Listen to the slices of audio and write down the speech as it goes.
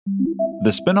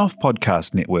The Spin-Off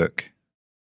Podcast Network.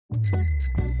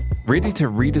 Ready to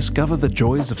rediscover the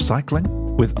joys of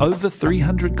cycling? With over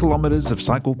 300 kilometres of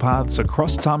cycle paths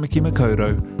across Tāmaki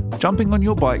Makaurau, jumping on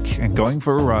your bike and going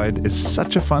for a ride is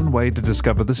such a fun way to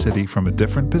discover the city from a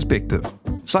different perspective.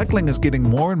 Cycling is getting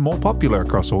more and more popular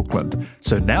across Auckland,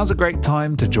 so now's a great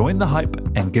time to join the hype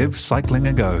and give cycling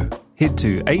a go. Head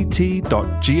to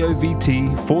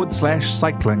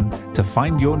at.govt/cycling to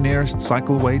find your nearest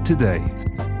cycleway today.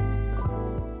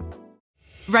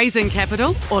 Raising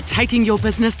capital or taking your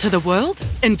business to the world?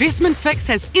 Investment Fix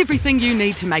has everything you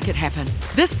need to make it happen.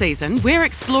 This season, we're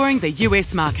exploring the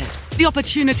US market, the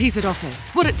opportunities it offers,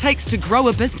 what it takes to grow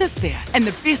a business there, and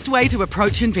the best way to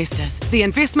approach investors. The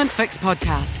Investment Fix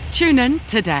podcast. Tune in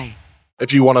today.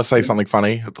 If you want to say something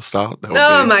funny at the start, that would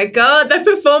Oh my God, the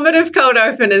performative cold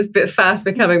open is fast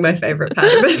becoming my favourite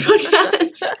part of this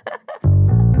podcast.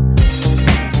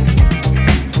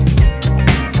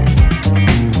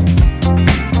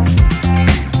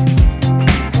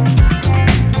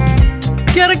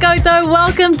 Kia ora koutou,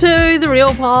 welcome to The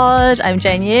Real Pod. I'm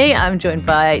Jane Yee. I'm joined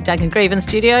by Duncan Grieve in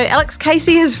studio. Alex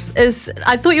Casey is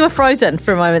I thought you were frozen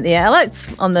for a moment there, Alex,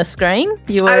 on the screen.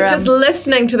 You were, I was just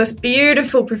listening to this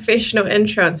beautiful professional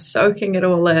intro and soaking it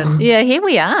all in. Yeah, here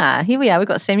we are. We've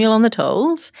got Samuel on the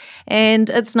tools. And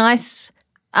it's nice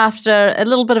after a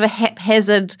little bit of a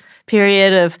haphazard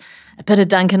period of a bit of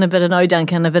Duncan, a bit of no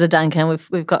Duncan, a bit of Duncan.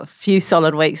 We've got a few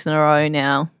solid weeks in a row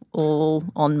now, all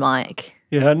on mic.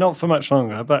 Yeah, not for much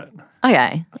longer, but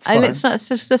okay. Let's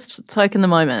just soak in the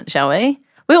moment, shall we?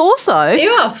 We're also... Are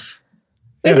you off?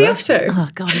 Where's he off to? Oh,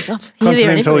 God, he's off. Here, there, and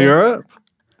Continental everywhere. Europe.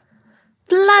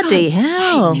 Bloody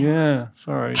hell. Yeah,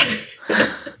 sorry.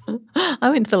 I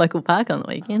went to the local park on the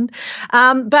weekend.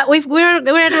 But we're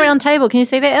at a round table. Can you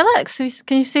see that, Alex?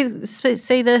 Can you see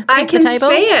the I can table?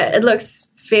 see it. It looks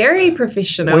very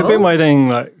professional. We've been waiting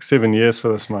like 7 years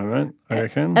for this moment, I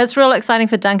reckon. It's real exciting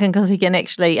for Duncan because he can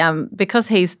actually, because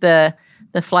he's the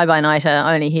fly-by-nighter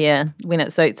only here when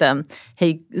it suits him,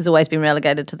 he has always been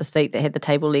relegated to the seat that had the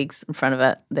table legs in front of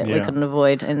it that we couldn't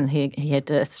avoid, and he had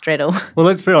to straddle. Well,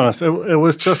 let's be honest, it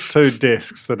was just two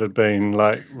desks that had been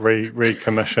like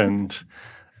recommissioned.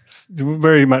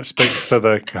 Very much speaks to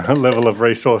the kind of level of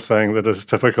resourcing that is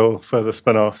typical for the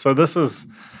spin-off. So this is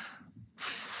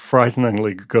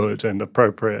frighteningly good and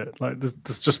appropriate. Like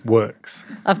this just works.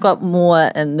 I've got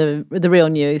more in the real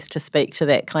news to speak to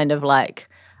that kind of like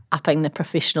upping the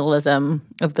professionalism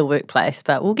of the workplace,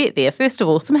 but we'll get there. First of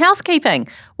all, some housekeeping.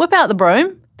 Whip out the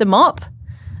broom, the mop,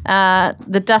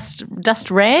 the dust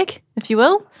rag, if you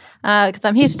will, because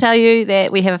I'm here to tell you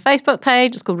that we have a Facebook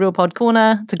page. It's called Real Pod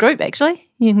Corner. It's a group, actually.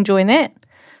 You can join that.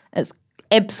 It's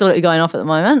absolutely going off at the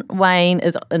moment. Wayne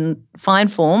is in fine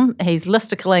form. He's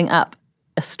listicling up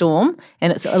a storm,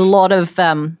 and it's a lot of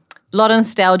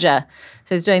nostalgia.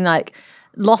 So he's doing like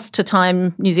lost to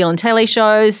time New Zealand telly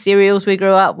shows, serials we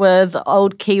grew up with,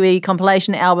 old Kiwi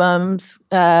compilation albums,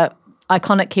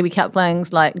 iconic Kiwi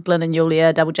couplings like Glyn and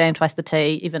Yulia, Double J and Twice the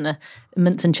T, even a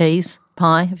mince and cheese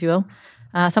pie, if you will.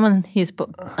 Someone here's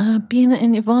put Ben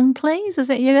and Yvonne, please. Is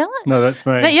that you, Alex? No, that's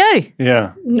me. Is that you?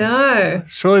 Yeah. No.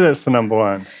 Surely that's the number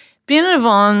one. Ben and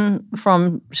Yvonne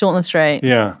from Shortland Street.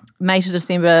 Yeah. May to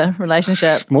December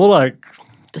relationship. More like...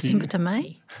 December to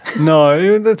May? No,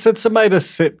 it's a May to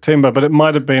September, but it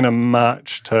might have been a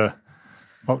March to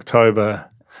October.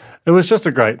 It was just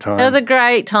a great time. It was a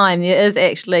great time. It is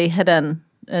actually hidden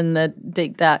in the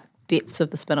deep, dark depths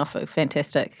of the spin-off. A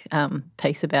fantastic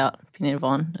piece about Ben and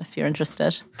Yvonne, if you're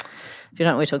interested. If you don't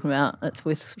know what we're talking about, it's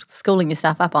worth schooling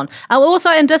yourself up on.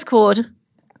 Also in Discord,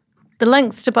 the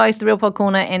links to both the Real Pod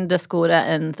Corner and Discord are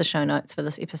in the show notes for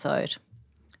this episode.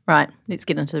 Right, let's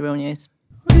get into the real news.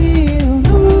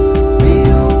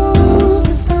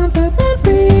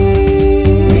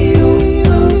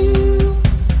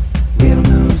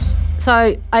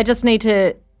 So I just need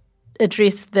to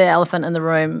address the elephant in the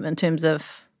room in terms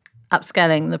of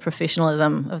upscaling the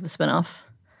professionalism of the spin-off.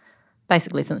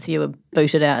 Basically, since you were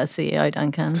booted out as CEO,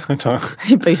 Duncan.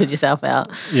 You booted yourself out.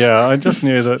 Yeah, I just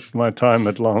knew that my time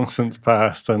had long since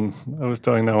passed, and I was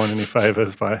doing no one any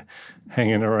favours by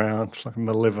hanging around like a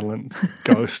malevolent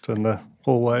ghost in the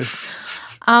hallways.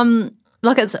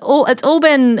 Look, it's all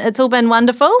been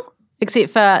wonderful,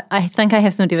 except for I think I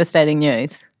have some devastating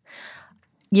news.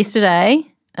 Yesterday,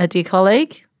 a dear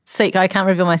colleague, secret, I can't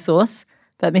reveal my source,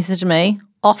 but messaged me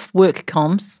off work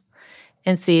comms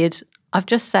and said, I've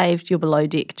just saved your below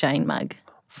deck Jane mug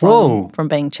from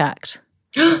being chucked.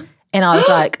 And I was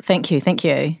like, thank you.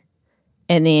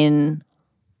 And then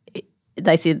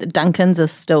they said that Duncan's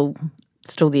is still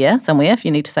there somewhere if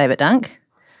you need to save it, Dunk.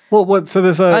 What? So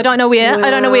there's a... I don't know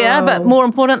where, but more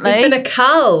importantly... There's been a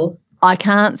cull. I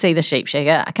can't see the Sheep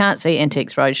Shagger. I can't see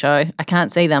Antiques Roadshow. I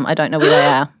can't see them. I don't know where they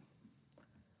are.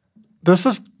 This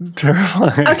is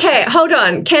terrifying. Okay, hold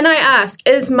on. Can I ask,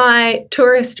 is my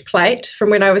tourist plate from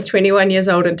when I was 21 years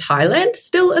old in Thailand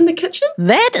still in the kitchen?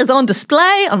 That is on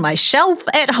display on my shelf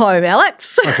at home,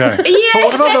 Alex. Okay.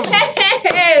 Yes!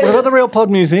 What about the Real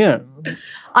Pod Museum?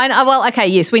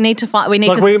 Yes, we need to find. We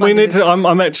need to. We need to.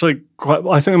 I'm actually quite.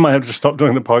 I think we might have to stop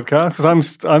doing the podcast because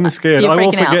I'm scared. You're I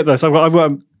will freaking forget out. this. I've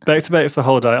got back-to-backs the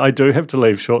whole day. I do have to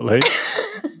leave shortly.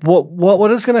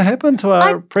 What is going to happen to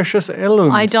our precious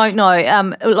heirlooms? I don't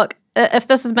know. Look, if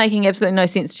this is making absolutely no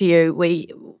sense to you,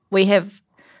 we have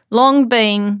long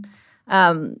been.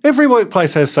 Every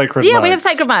workplace has sacred mugs. Yeah, we have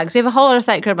sacred mugs. We have a whole lot of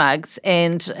sacred mugs,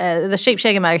 and the Sheep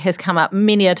Shagger mug has come up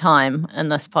many a time in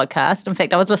this podcast. In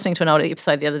fact, I was listening to an old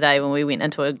episode the other day when we went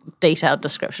into a detailed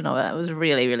description of it. It was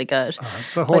really, really good. Oh,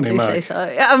 it's a horny mug. Say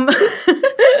so.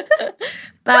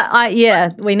 But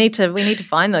we need to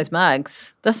find those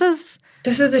mugs. This is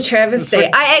a travesty.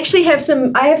 I actually have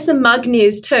some mug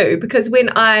news too, because when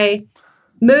I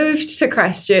moved to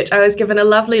Christchurch, I was given a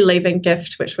lovely leaving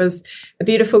gift, which was a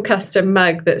beautiful custom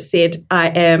mug that said "I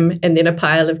am" and then a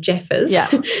pile of Jaffas.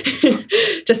 Yeah.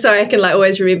 Just so I can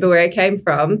always remember where I came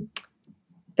from.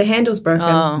 The handle's broken.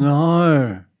 Oh.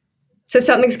 No. So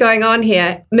something's going on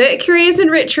here. Mercury is in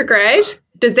retrograde.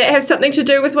 Does that have something to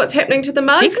do with what's happening to the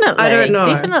mugs? Definitely. I don't know.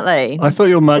 Definitely. I thought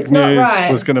your mug It's not news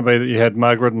right. was going to be that you had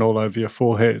mug written all over your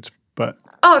forehead, but...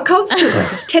 Oh, constantly.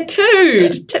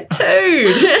 Tattooed.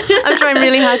 I'm trying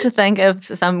really hard to think of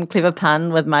some clever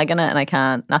pun with mug in it, and I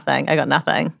can't. Nothing. I got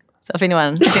nothing. So if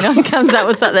anyone comes up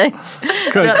with something,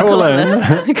 Call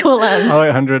in. Call in.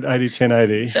 0800 80 10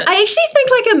 80. I actually think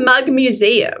a mug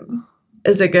museum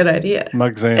is a good idea.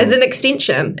 Mugseum. As an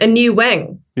extension, a new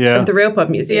wing of the Real Pod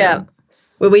Museum. Yeah.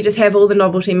 Where we just have all the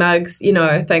novelty mugs,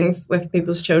 things with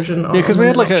people's children on. Yeah, because we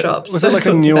had shops, was it those a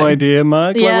sorts new of things. idea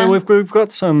mug? Yeah. We've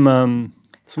got some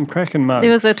cracking mugs.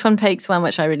 There was a Twin Peaks one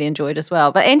which I really enjoyed as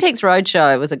well. But Antiques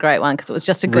Roadshow was a great one because it was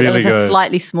just Really it was good. a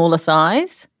slightly smaller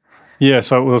size. Yeah,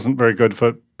 so it wasn't very good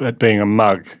for it being a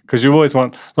mug because you always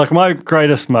want, my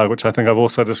greatest mug, which I think I've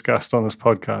also discussed on this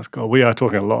podcast. God, we are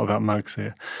talking a lot about mugs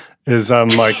here. Is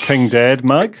my King Dad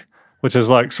mug, which is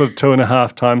sort of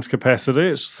 2.5 times capacity.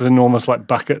 It's just an enormous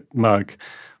bucket mug,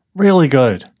 really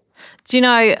good. Do you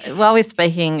know, while we're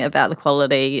speaking about the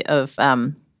quality of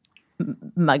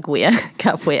mugware,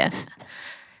 cupware,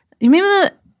 you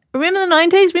remember the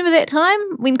 90s? Remember that time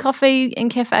when coffee in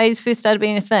cafes first started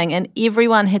being a thing and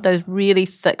everyone had those really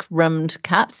thick rimmed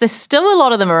cups? There's still a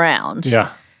lot of them around.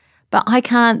 Yeah. But I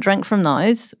can't drink from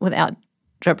those without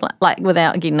dribbling,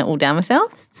 without getting it all down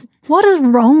myself. What is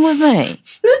wrong with me?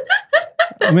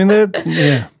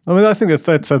 I think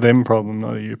that's a them problem,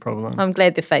 not a you problem. I'm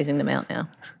glad they're phasing them out now.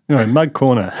 Anyway, mug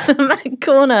corner. Mug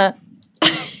corner.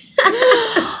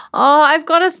 Oh, I've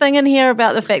got a thing in here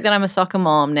about the fact that I'm a soccer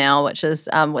mom now, which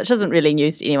isn't really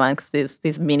news to anyone because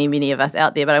there's many of us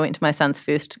out there. But I went to my son's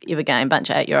first ever game, bunch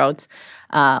of 8-year-olds,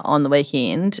 on the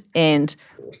weekend, and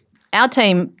our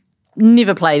team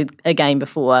never played a game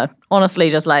before. Honestly,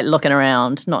 just looking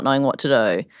around, not knowing what to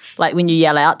do. When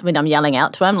I'm yelling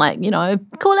out to him,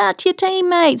 call out to your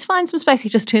teammates, find some space. He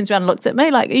just turns around and looks at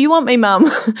me you want me, mum?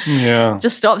 Yeah.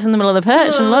 Just stops in the middle of the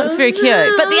pitch and looks very cute.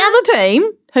 But the other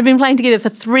team had been playing together for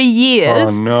 3 years.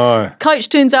 Oh, no. Coach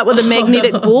turns up with a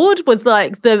magnetic board with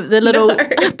the little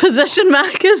position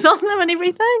markers on them and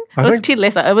everything. It was Ted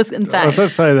Lasso. It was insane. I was going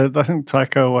to say that I think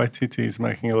Taika Waititi is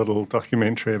making a little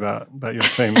documentary about your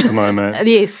team at the moment.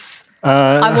 Yes.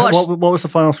 I watched. What was the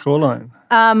final scoreline?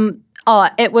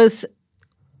 It was,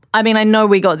 I know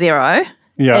we got 0.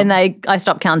 Yeah. And I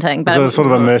stopped counting. But it was sort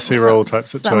of a mercy rule type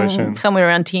situation. Somewhere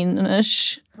around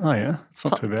 10-ish. Oh, yeah. It's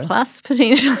not too bad. Plus,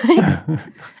 potentially. It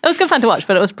was good fun to watch,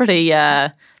 but it was pretty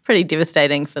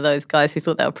devastating for those guys who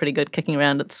thought they were pretty good kicking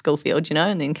around at the school field,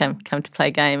 and then came to play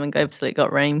a game and absolutely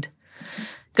got reamed.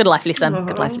 Good life lesson.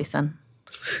 Good life lesson.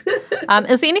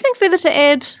 Is there anything further to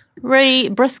add?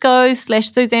 Briscoe /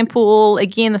 Suzanne Paul.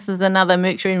 Again, this is another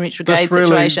Mercury and retrograde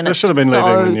situation. This should have been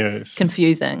leading the news.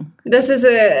 Confusing.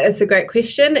 It's a great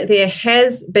question. There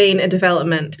has been a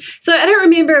development. So I don't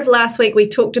remember if last week we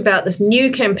talked about this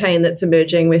new campaign that's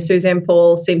emerging where Suzanne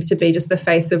Paul seems to be just the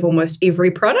face of almost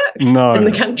every product in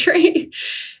the country.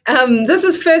 This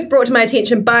was first brought to my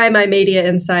attention by my media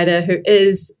insider, who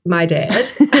is my dad.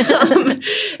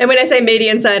 And when I say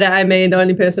media insider, I mean the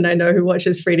only person I know who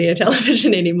watches free-to-air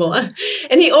television anymore.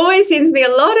 And he always sends me a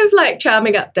lot of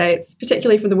charming updates,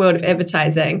 particularly from the world of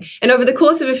advertising. And over the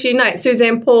course of a few nights,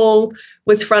 Suzanne Paul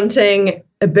was fronting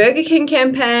a Burger King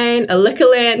campaign, a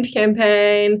Liquorland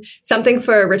campaign, something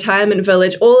for a retirement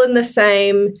village, all in the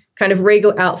same kind of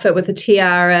regal outfit with a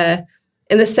tiara,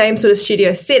 in the same sort of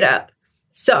studio setup.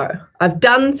 So I've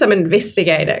done some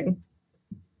investigating,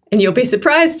 and you'll be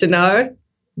surprised to know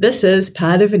this is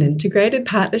part of an integrated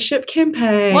partnership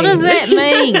campaign. What does that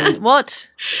mean? What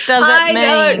does it mean?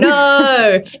 I don't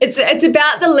know. It's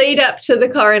about the lead up to the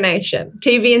coronation.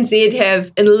 TVNZ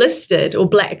have enlisted, or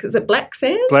is it Black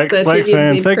Sands? Black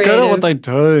Sands. They're good at what they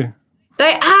do.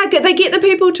 They are good. They get the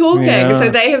people talking. Yeah. So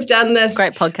they have done this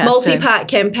Great podcast multi-part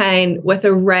campaign with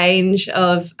a range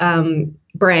of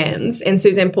brands, and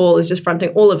Suzanne Paul is just fronting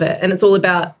all of it. And it's all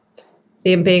about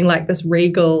them being like this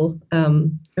regal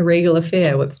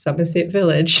affair with Somerset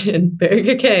Village and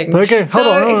Burger King. Hold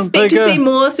on, expect to see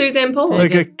more Suzanne Paul.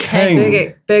 Burger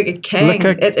King. Burger King.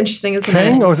 It's interesting, isn't it?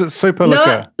 King, or is it Super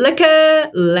Liquor? No,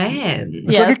 Liquor Land.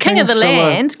 Yeah, like a King of the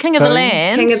Land. King of the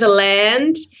Land. King of the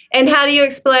Land. And how do you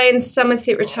explain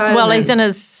Somerset retirement? Well, he's in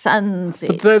his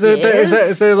sunset.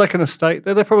 Is there like an estate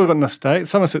there? They've probably got an estate.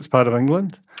 Somerset's part of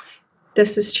England.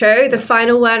 This is true. The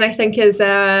final one, I think, is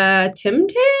Tim Tam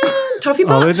Toffee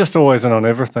Box. Oh, they're just always in on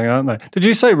everything, aren't they? Did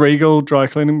you say Regal dry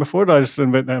cleaning before? Or did I just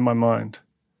invent that in my mind?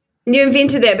 You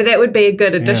invented that, but that would be a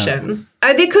good addition.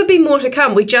 Yeah. There could be more to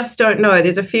come. We just don't know.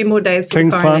 There's a few more days to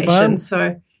King's the coronation. Plant Barn?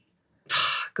 So,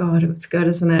 God, it's good,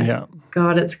 isn't it? Yeah.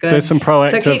 God, it's good. There's some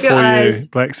proactive so keep your for eyes. you,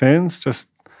 Black Sands. Just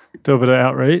do a bit of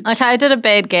outreach. Okay, I did a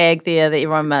bad gag there that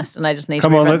everyone missed, and I just need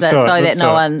Come to on, reference let's it do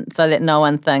it. so that no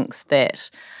one thinks that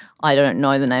I don't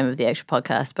know the name of the actual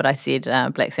podcast. But I said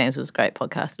Black Sands was a great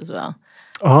podcast as well.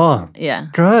 Oh, Yeah,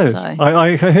 good. So-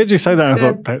 I heard you say that and I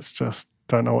good. thought, that's just,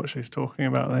 don't know what she's talking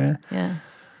about there. yeah.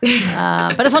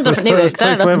 But it's on different It's too- networks. it's too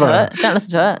Don't listen to clever. it. Don't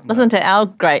listen to it. Listen to our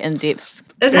great in-depth.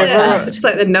 Isn't it? It's just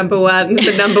like the number one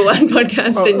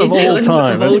podcast in New Of all Zealand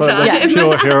time. of all It's like time. the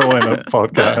pure heroine of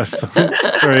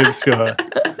podcasts. Very obscure.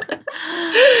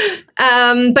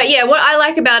 But yeah, what I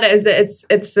like about it is that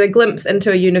it's a glimpse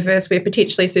into a universe where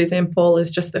potentially Suzanne Paul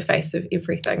is just the face of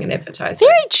everything in advertising.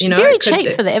 Very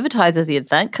cheap for the advertisers, you'd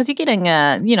think, because you're getting,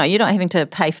 you're not having to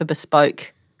pay for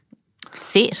bespoke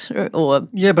set or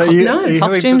Yeah, but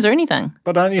costumes or anything.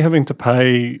 But aren't you having to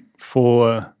pay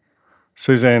for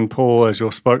Suzanne Paul as your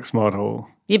spokesmodel?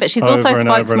 Yeah, but she's over also and over and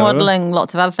over? spokesmodeling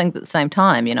lots of other things at the same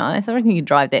time, So I reckon you could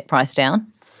drive that price down.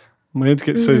 We had to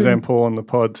get Suzanne Paul on the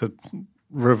pod to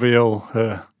reveal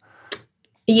her.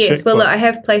 Yes, well, checkbook. look, I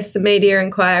have placed some media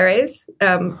inquiries,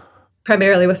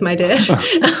 primarily with my dad,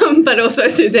 but also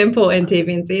Suzanne Paul and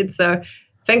TVNZ. So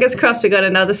fingers crossed we got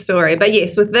another story. But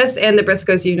yes, with this and the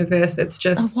Briscoes universe, it's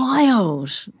just Wild.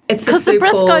 It's Because the Sue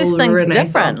Paul Briscoes thing's renaissance.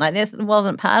 different. Like, this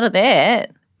wasn't part of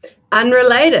that.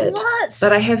 Unrelated. What?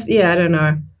 But I don't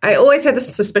know. I always had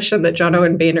this suspicion that Jono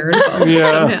and Ben are involved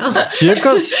somehow. You've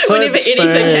got such Whenever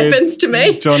anything happens to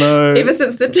me, Jono ever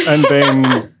since the and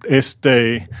Ben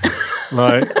SD.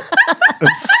 Like,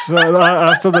 it's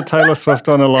after the Taylor Swift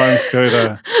on a Lime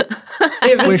scooter.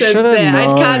 ever We since should've that, I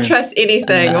can't known. trust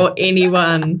anything or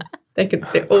anyone.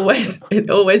 They're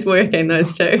always working,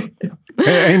 those two.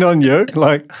 Ain't on you.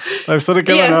 Like, they've sort of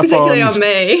given Yeah, up particularly on on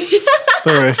me.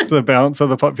 the rest of the balance of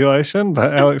the population,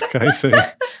 but Alex Casey.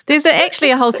 There's actually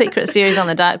a whole secret series on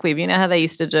the dark web. You know how they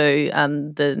used to do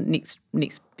the next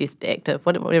best active,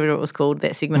 whatever it was called,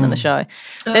 that segment in the show.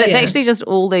 That it's actually just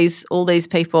all these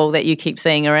people that you keep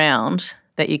seeing around,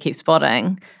 that you keep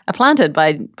spotting, are planted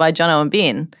by Jono and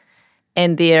Ben.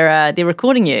 And they're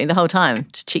recording you the whole time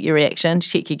to check your reaction, to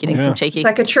check you're getting some cheeky. It's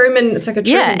like a Truman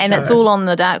Yeah, and show. it's all on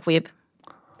the dark web.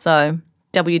 So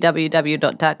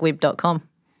www.darkweb.com,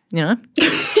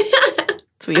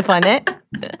 That's where you'll find that.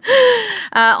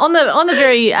 On the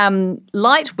very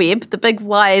light web, the big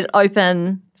wide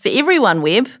open for everyone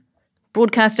web,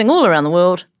 broadcasting all around the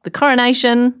world, the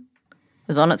coronation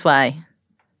is on its way.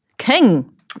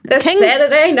 This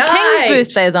Saturday night. King's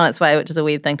birthday is on its way, which is a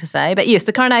weird thing to say. But yes,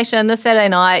 the coronation this Saturday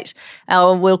night.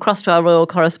 We'll cross to our royal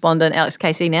correspondent, Alex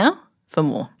Casey, now for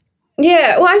more.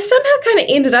 Yeah, well, I've somehow kind of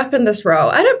ended up in this role.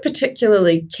 I don't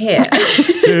particularly care.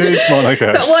 Huge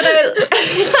monarchist.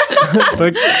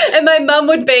 But what and my mum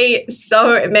would be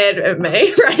so mad at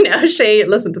me right now. She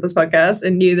listened to this podcast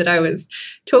and knew that I was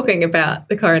talking about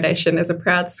the coronation as a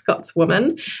proud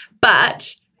Scotswoman.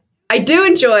 But I do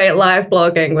enjoy live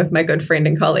blogging with my good friend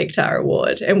and colleague Tara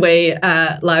Ward, and we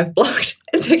live blogged.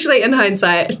 It's actually, in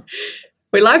hindsight,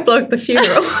 we live blogged the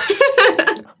funeral.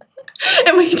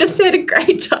 And we just had a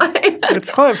great time.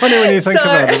 It's quite funny when you think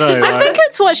about it, eh? I think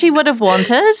it's what she would have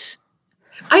wanted.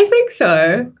 I think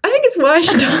so. I think it's why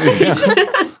she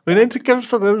died. We need to give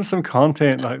them some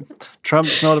content, like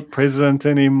Trump's not a president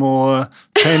anymore,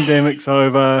 pandemic's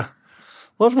over.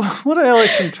 What are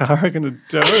Alex and Tara going to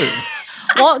do?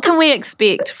 What can we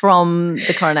expect from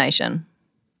the coronation?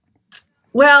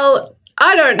 Well,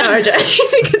 I don't know,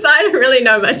 Jane, because I don't really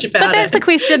know much about it. But that's the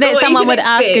question that someone would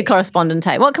ask a correspondent.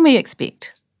 What can we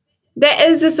expect? That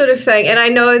is the sort of thing. And I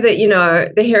know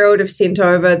that, the Herald have sent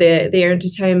over their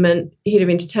entertainment, head of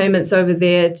entertainment's over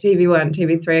there. TV1,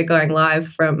 TV3 are going live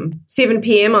from 7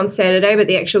 p.m. on Saturday, but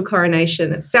the actual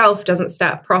coronation itself doesn't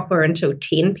start proper until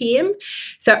 10 p.m.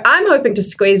 So I'm hoping to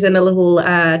squeeze in a little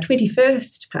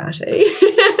 21st party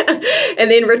and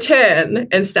then return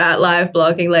and start live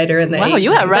blogging later in the evening. Wow,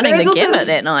 you are running the gamut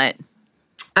that night.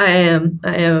 I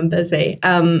am busy.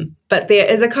 But there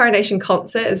is a coronation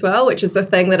concert as well, which is the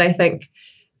thing that I think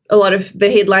a lot of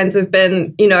the headlines have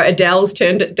been, Adele's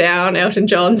turned it down, Elton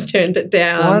John's turned it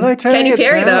down. Why are they turning Katy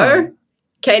Perry, it down? though.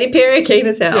 Katy Perry, keen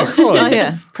as hell. Yeah, of course. Oh,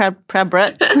 yeah. Proud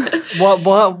Brit. What?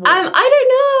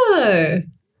 I don't know.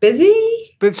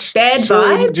 Busy? But bad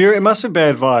vibes? It must be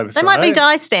bad vibes, They might be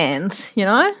die stands,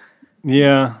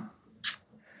 Yeah.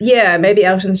 Yeah, maybe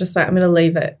Elton's just like, I'm going to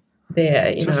leave it there,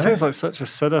 It just seems like such a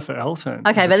sitter for Elton.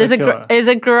 Okay, but there's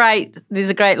a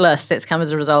great list that's come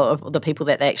as a result of the people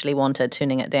that they actually wanted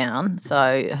turning it down.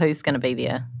 So who's going to be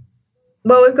there?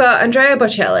 Well, we've got Andrea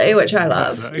Bocelli, which I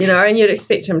love, Classic. and you'd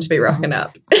expect him to be rocking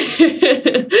up.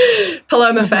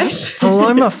 Paloma Faith.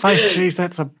 Paloma Faith, geez,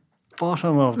 that's a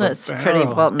bottom of the That's barrel. pretty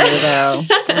bottom of the barrel.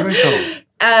 Brutal.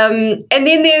 And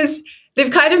then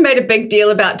they've kind of made a big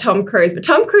deal about Tom Cruise, but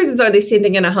Tom Cruise is only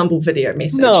sending in a humble video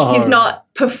message. No. He's not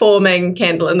performing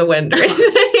Candle in the Wind or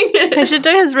anything. He should do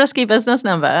his risky business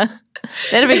number.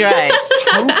 That'd be great.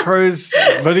 Tom Cruise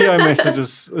video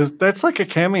messages, that's like a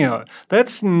cameo.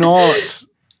 That's not...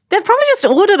 They've probably just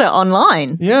ordered it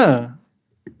online. Yeah.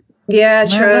 Yeah,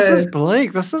 true. Man, this is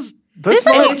bleak. This And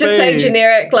might he's just saying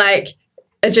generic, like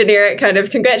a generic kind of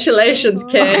congratulations,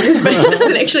 King, but he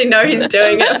doesn't actually know he's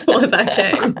doing it for the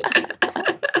King.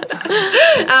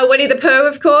 Winnie the Pooh,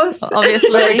 of course.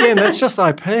 Obviously. But again, that's just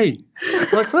IP.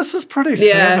 Like, this is pretty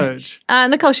savage.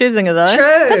 Nicole Scherzinger, though.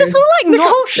 True. But it's all like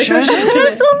Nicole Scherzinger.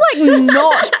 It's all like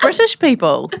not British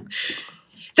people.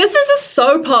 This is a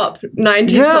soap pop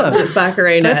 90s Yeah. pop at Spark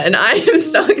Arena, and I am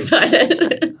so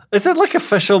excited. Is it like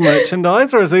official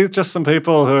merchandise, or is these just some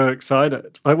people who are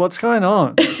excited? Like, what's going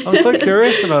on? I'm so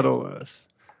curious about all this.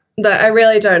 I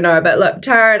really don't know, but look,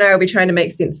 Tara and I will be trying to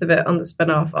make sense of it on the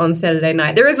spin-off on Saturday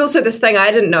night. There is also this thing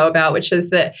I didn't know about, which is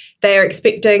that they are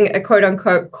expecting a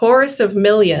quote-unquote chorus of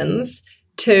millions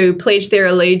to pledge their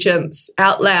allegiance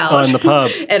out loud in the pub.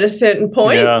 at a certain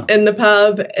point Yeah. in the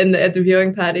pub and at the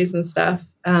viewing parties and stuff.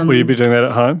 Will you be doing that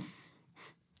at home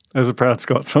as a proud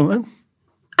Scotswoman?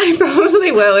 I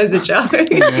probably will as a joke.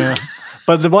 Yeah.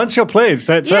 But once you're pledged,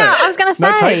 that's it. Yeah, I was going to say.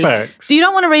 No takebacks. So you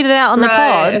don't want to read it out on the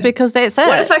Right. pod because that's it.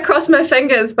 What if I cross my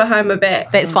fingers behind my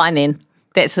back? That's fine then.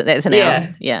 That's an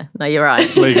hour. Yeah. No, you're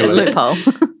right. Legally. Loophole.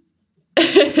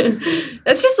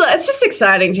 It's just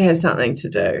exciting to have something to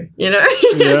do, Yeah.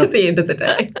 at the end of the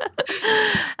day.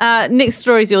 Next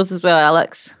story is yours as well,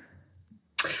 Alex.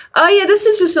 Oh, yeah, this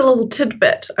is just a little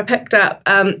tidbit I picked up.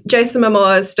 Jason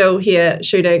Momoa is still here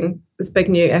shooting this big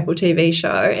new Apple TV show,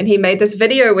 and he made this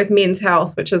video with Men's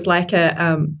Health, which is like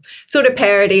a sort of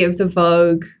parody of the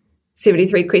Vogue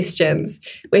 73 Questions,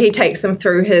 where he takes them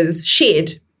through his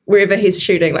shed wherever he's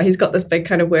shooting. Like, he's got this big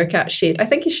kind of workout shed. I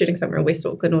think he's shooting somewhere in West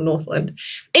Auckland or Northland.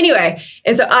 Anyway,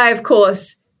 and so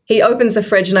he opens the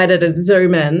fridge and I did a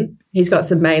zoom in. He's got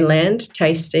some mainland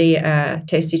tasty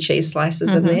cheese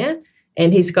slices in there.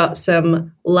 And he's got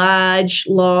some large,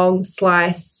 long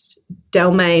sliced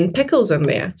Dalmain pickles in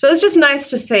there. So it's just nice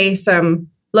to see some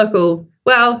local,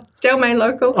 well, it's Dalmain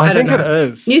local? I don't think know.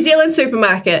 it is. New Zealand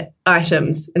supermarket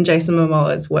items in Jason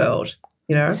Momoa's world,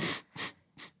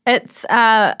 It's,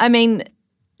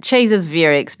 cheese is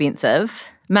very expensive.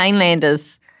 Mainland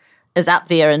is up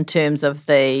there in terms of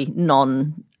the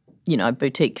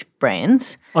boutique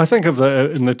brands. I think in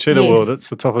the cheddar Yes. world, it's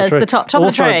the top of the It's tree. the top of the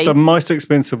also, tree. the most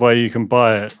expensive way you can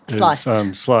buy it is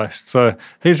sliced. So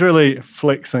he's really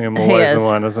flexing in more He ways is. than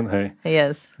one, isn't he? He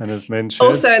is. And his men's shed.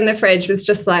 Also in the fridge was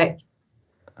just like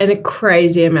a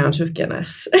crazy amount of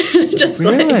Guinness. Just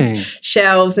Really? like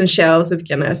shelves and shelves of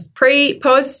Guinness.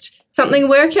 Post something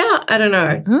workout? I don't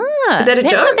know. Is that a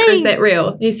joke or is that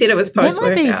real? He said it was That post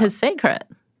might be workout. his secret.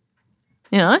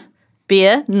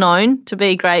 Beer known to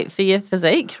be great for your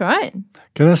physique, right?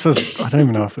 Guinness is, I don't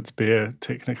even know if it's beer,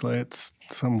 technically. It's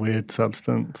some weird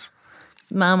substance.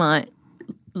 Marmite,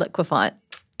 liquefied.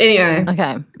 Anyway,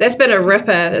 Okay. that's been a ripper.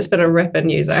 That's been a ripper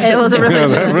news item. It was a ripper. Yeah,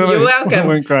 that really You're welcome.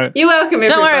 went great. You're welcome,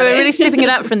 everybody. Don't worry, we're really stepping it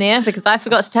up from there because I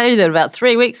forgot to tell you that about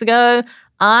 3 weeks ago,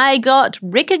 I got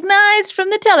recognised from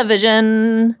the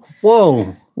television.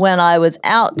 Whoa. when I was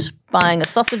out buying a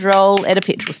sausage roll at a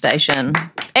petrol station.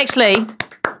 Actually,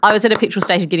 I was at a petrol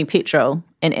station getting petrol,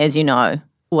 and as you know,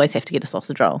 always have to get a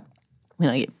sausage roll when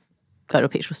I go to a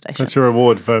petrol station. That's your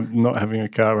reward for not having a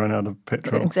car run out of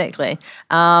petrol. Exactly.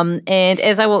 And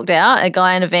as I walked out, a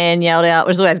guy in a van yelled out,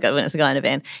 which is always good when it's a guy in a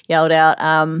van, yelled out,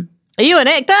 are you an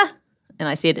actor? And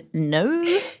I said, no,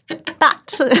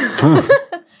 but...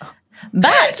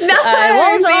 But No,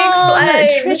 I was on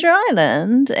explain. Treasure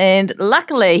Island, and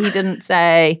luckily he didn't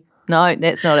say, no,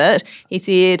 that's not it. He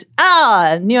said,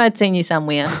 knew I'd seen you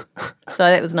somewhere. So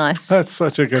that was nice. That's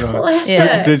such a good one. Classic.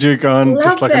 Yeah. Did you go and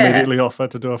just Love like it. immediately offer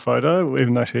to do a photo,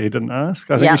 even though he didn't ask?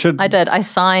 I think Yeah, you should. I did. I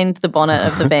signed the bonnet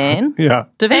of the van. Yeah.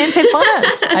 Do vans have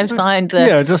bonnets? I've signed the...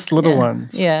 Yeah, just little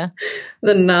ones. Yeah.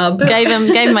 The nub. Gave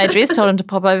him my address, told him to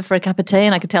pop over for a cup of tea,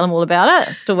 and I could tell him all about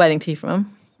it. Still waiting to hear from him.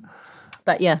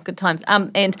 But yeah, good times.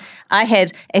 And I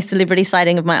had a celebrity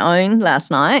sighting of my own last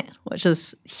night, which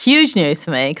is huge news for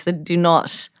me because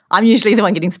I'm usually the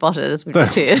one getting spotted, as we've heard.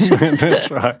 That's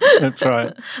right. That's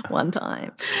right. One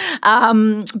time.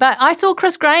 But I saw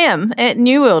Chris Graham at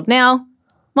New World. Now,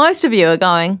 most of you are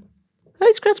going,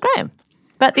 who's Chris Graham?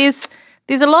 But there's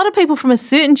a lot of people from a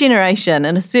certain generation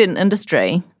in a certain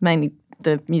industry, mainly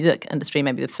the music industry,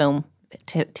 maybe the film,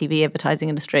 TV advertising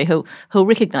industry, who'll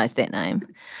recognise that name.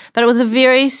 But it was a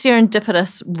very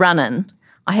serendipitous run-in.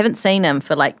 I haven't seen him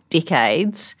for like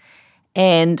decades.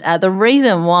 And the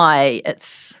reason why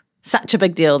it's such a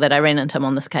big deal that I ran into him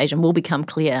on this occasion will become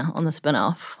clear on the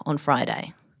spin-off on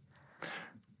Friday.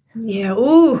 Yeah.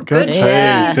 Ooh, good tease. tease,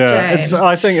 Yeah. Jane.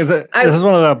 I think this is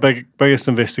one of our biggest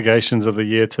investigations of the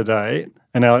year to date.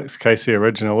 An Alex Casey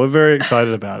original. We're very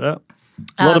excited about it.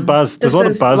 A lot of buzz. There's a lot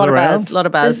of buzz around. A lot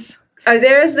of buzz.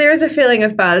 There is a feeling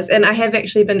of buzz, and I have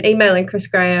actually been emailing Chris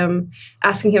Graham,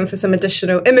 asking him for some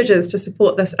additional images to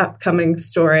support this upcoming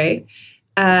story.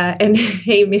 And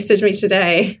he messaged me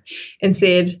today and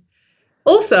said,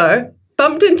 also,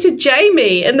 bumped into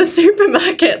Jamie in the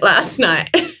supermarket last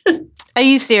night. Are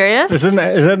you serious? Is that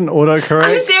an autocorrect?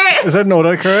 I'm serious. Is that an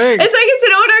autocorrect? I think it's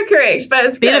an autocorrect, but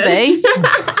it's good.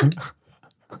 Better be.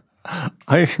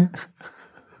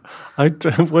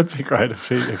 It would be great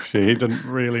if she didn't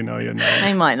really know your name.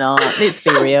 They might not. Let's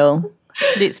be real.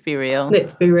 Let's be real.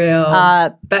 Let's be real.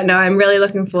 But no, I'm really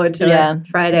looking forward to it.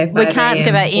 Friday. We can't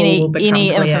give out any all become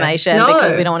clear. information No.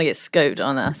 because we don't want to get scooped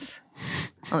on this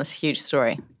huge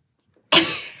story.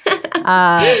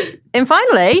 And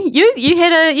finally, you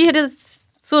had a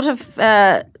sort of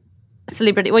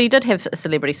celebrity. Well, you did have a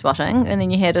celebrity spotting, and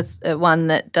then you had a one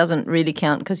that doesn't really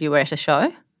count because you were at a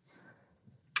show.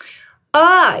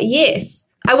 Yes.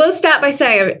 I will start by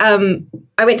saying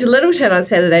I went to Littleton on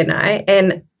Saturday night,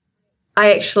 and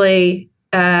I actually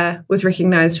was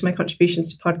recognised for my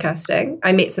contributions to podcasting.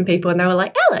 I met some people, and they were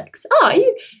like, "Alex,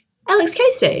 you, Alex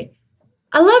Casey,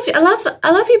 I love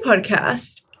your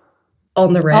podcast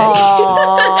on the reg." And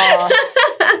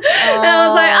I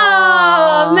was like,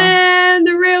 "Oh man,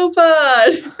 the real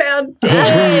pod found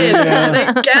dead.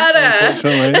 They got her."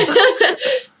 Unfortunately.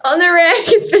 On the reg,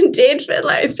 it's been dead for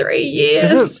like 3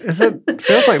 years. Is it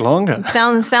feels like longer.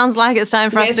 Sounds like it's time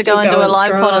for us They're to go still and do a going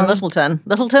live pod in strong. Littleton.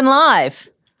 Littleton Live.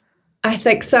 I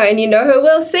think so. And you know who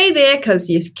we'll see there, because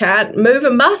you can't move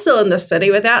a muscle in the city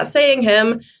without seeing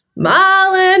him,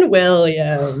 Marlon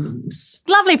Williams.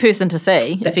 Lovely person to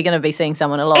see if you're going to be seeing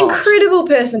someone a lot. Incredible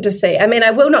person to see. I mean, I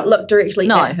will not look directly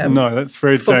No. at him No, that's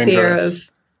very for fear dangerous. of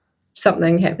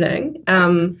something happening.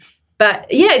 But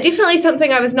yeah, definitely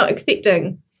something I was not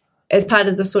expecting as part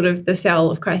of the sort of the sell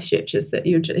of Christchurch is that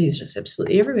he's just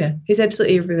absolutely everywhere. He's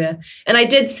absolutely everywhere. And I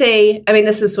did see, I mean,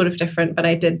 this is sort of different, but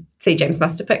I did see James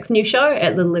Musterpick's new show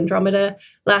at Little Andromeda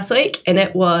last week, and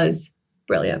it was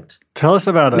brilliant. Tell us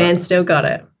about it. Man still got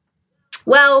it.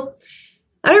 Well,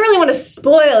 I don't really want to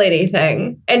spoil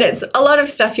anything, and it's a lot of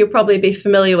stuff you'll probably be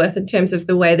familiar with in terms of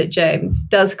the way that James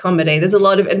does comedy. There's a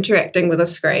lot of interacting with a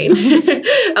screen.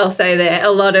 I'll say that.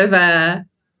 A lot of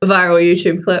viral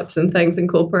YouTube clips and things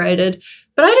incorporated.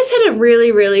 But I just had a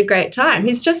really, really great time.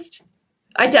 He's just,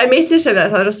 I messaged him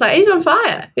that, so I was just like, he's on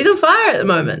fire. He's on fire at the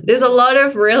moment. There's a lot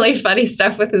of really funny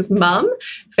stuff with his mum.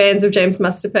 Fans of James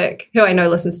Musterpick, who I know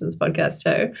listens to this podcast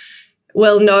too,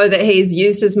 will know that he's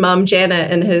used his mum, Janet,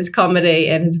 in his comedy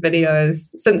and his videos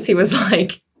since he was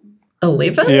like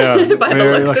 11, by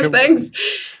the looks of things.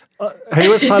 He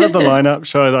was part of the lineup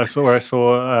show that I saw, where I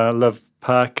saw Liv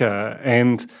Parker,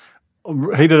 and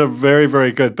he did a very,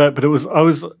 very good bit. But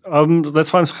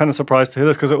that's why I'm kind of surprised to hear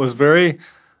this, because it was very,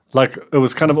 like, it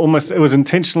was kind of almost, it was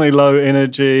intentionally low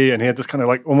energy, and he had this kind of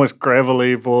like almost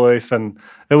gravelly voice, and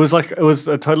it was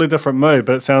a totally different mood.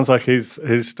 But it sounds like he's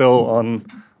still on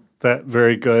that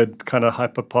very good kind of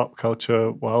hyper pop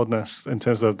culture wildness in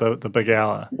terms of the big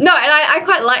hour. No, and I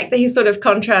quite like that he sort of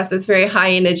contrasts this very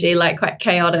high energy, like quite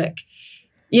chaotic,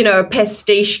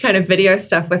 pastiche kind of video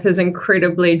stuff with his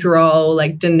incredibly droll,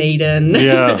 like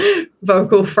Dunedin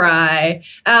vocal fry.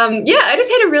 I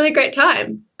just had a really great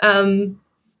time.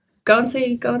 Go and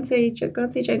see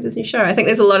James's new show. I think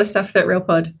there's a lot of stuff that Real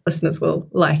Pod listeners will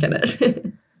like in it.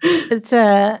 It's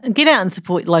get out and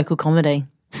support local comedy,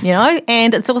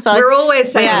 and it's also we're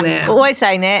always saying that. We're always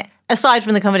saying that. Aside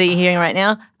from the comedy you're hearing right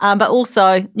now, but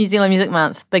also New Zealand Music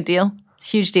Month, big deal. It's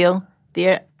a huge deal.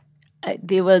 There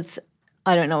was.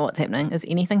 I don't know what's happening. Is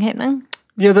anything happening?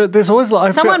 Yeah, there's always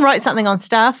like someone wrote something on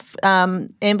stuff.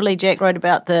 Amberly Jack wrote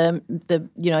about the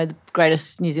the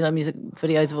greatest New Zealand music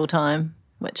videos of all time,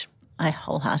 which I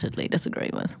wholeheartedly disagree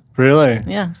with. Really?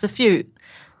 Yeah, it's a few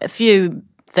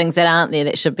things that aren't there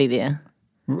that should be there.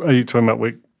 Are you talking about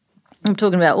week? I'm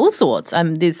talking about all sorts.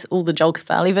 There's all the Joel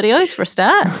Cafali videos for a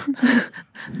start.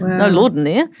 Wow. No Lord in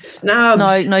there.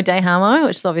 Snubbed. No Day Hamo,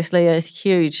 which is obviously a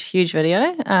huge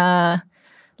video.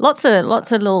 Lots of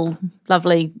little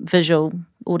lovely visual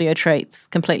audio treats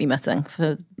completely missing.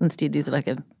 Instead, there's like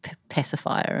a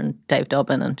pacifier and Dave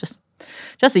Dobbin and just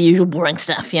the usual boring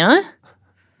stuff,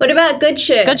 What about Good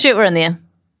Shit? Good Shit were in there.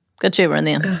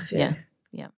 Oh, yeah.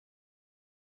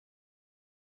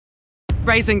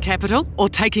 Raising capital or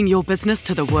taking your business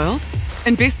to the world?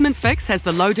 Investment Fix has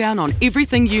the lowdown on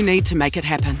everything you need to make it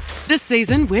happen. This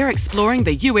season, we're exploring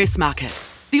the US market,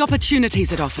 the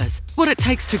opportunities it offers, what it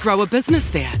takes to grow a business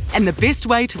there, and the best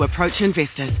way to approach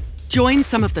investors. Join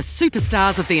some of the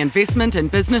superstars of the investment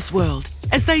and business world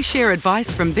as they share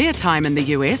advice from their time in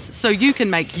the US so you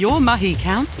can make your mahi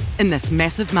count in this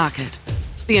massive market.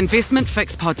 The Investment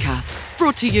Fix podcast,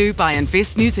 brought to you by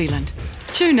Invest New Zealand.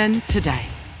 Tune in today.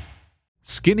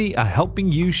 Skinny are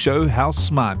helping you show how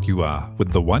smart you are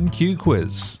with the 1Q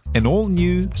quiz, an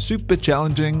all-new, super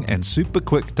challenging and super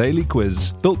quick daily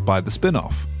quiz built by the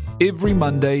Spin-Off. Every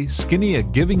Monday, Skinny are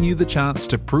giving you the chance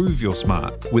to prove you're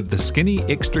smart with the Skinny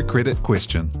Extra Credit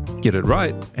question. Get it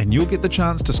right, and you'll get the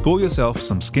chance to score yourself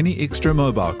some Skinny Extra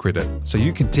mobile credit so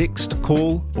you can text,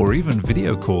 call, or even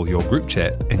video call your group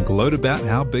chat and gloat about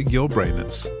how big your brain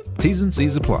is. T's and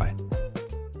C's apply.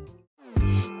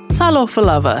 Talofa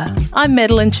lover, I'm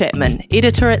Madeline Chapman,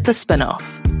 editor at The Spin-Off.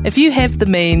 If you have the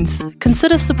means,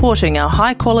 consider supporting our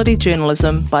high-quality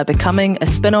journalism by becoming a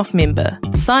Spin-Off member.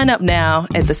 Sign up now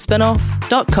at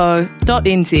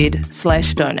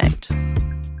thespinoff.co.nz/donate.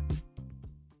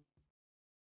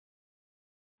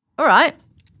 All right.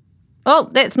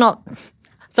 Well, that's not...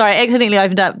 Sorry, I accidentally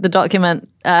opened up the document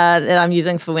that I'm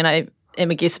using for when I am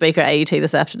a guest speaker at AET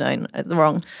this afternoon. It's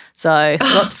wrong. So,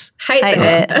 whoops. Hate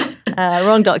that.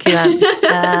 Wrong document.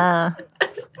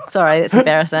 Sorry, that's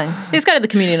embarrassing. Let's go to the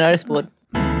community notice board.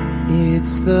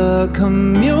 It's the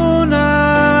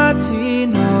community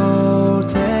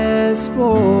notice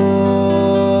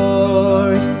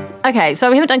board. Okay, so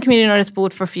we haven't done community notice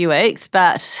board for a few weeks,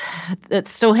 but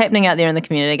it's still happening out there in the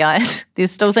community, guys.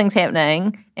 There's still things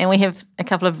happening, and we have a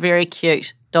couple of very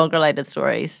cute dog-related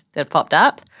stories that have popped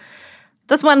up.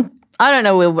 This one, I don't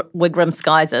know where Wigram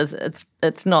Skies is.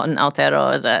 It's not in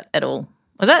Aotearoa, is it, at all?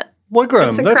 Is it?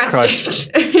 Wigram, that's Christchurch.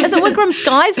 Is it Wigram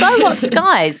Skies, though? What's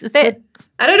Skies? Is that...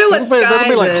 I don't know what Skies that'll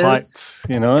be like is. heights,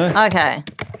 Okay.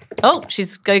 Oh,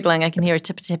 she's Googling. I can hear her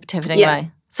tapping Yeah.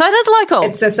 away. So it is local.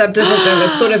 It's a subdivision.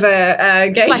 It's sort of a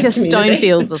gated It's like a community.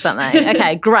 Stonefields or something.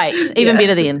 Okay, great. Even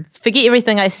better then. Forget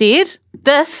everything I said.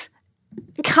 This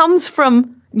comes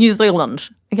from New Zealand,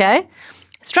 okay?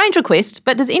 Strange request,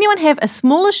 but does anyone have a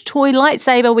smallish toy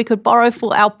lightsaber we could borrow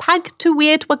for our pug to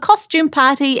wear to a costume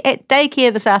party at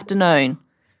daycare this afternoon?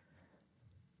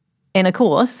 And of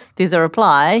course, there's a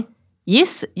reply,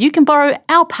 yes, you can borrow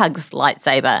our pug's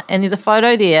lightsaber. And there's a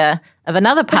photo there of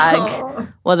another pug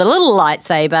with a little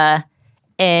lightsaber,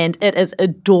 and it is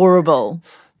adorable.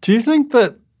 Do you think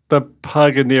that the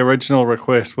pug in the original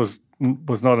request was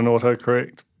not an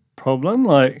autocorrect problem?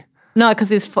 Like, No, because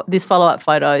there's follow-up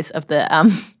photos of the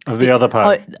of the other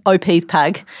pug. OP's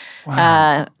pug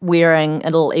wearing a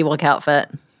little Ewok outfit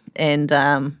and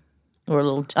or a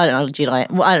little, I don't know,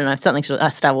 Jedi, well, I don't know, something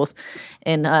Star Wars,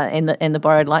 and the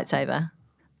borrowed lightsaber.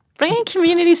 Bringing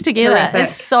communities together. Terrific.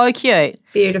 It's so cute.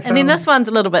 Beautiful. And then this one's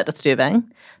a little bit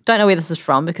disturbing. Don't know where this is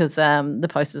from because the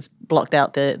post has blocked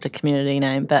out the community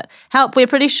name. But help, we're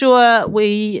pretty sure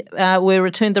we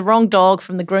returned the wrong dog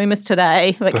from the groomers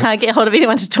today, but can't get hold of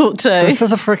anyone to talk to. This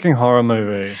is a freaking horror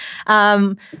movie.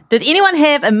 Did anyone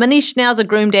have a mini schnauzer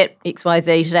groomed at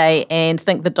XYZ today and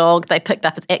think the dog they picked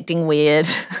up is acting weird?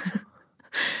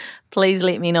 please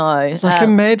let me know. Like,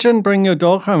 imagine bringing your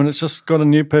dog home and it's just got a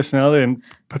new personality and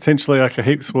potentially like a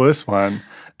heaps worse one,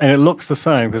 and it looks the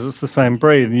same because it's the same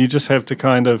breed, and you just have to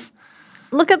kind of...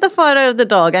 Look at the photo of the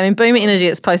dog. I mean, Boomer Energy,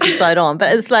 it's posted side on,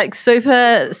 but it's like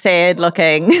super sad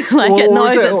looking. Like it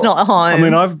knows it's not home. I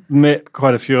mean, I've met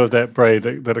quite a few of that breed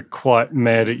that are quite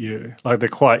mad at you. Like they're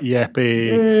quite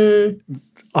yappy.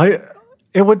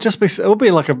 It would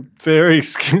be like a very,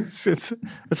 it's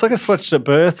like a switched at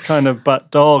birth kind of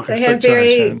butt dog They situation. have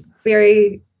very,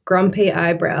 very grumpy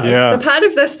eyebrows. Yeah. The part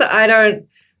of this that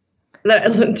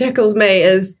tickles me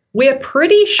is we're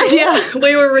pretty sure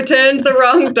we were returned the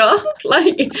wrong dog.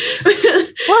 Like,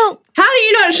 Well, how are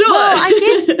you not sure? well, I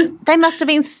guess they must have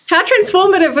been... How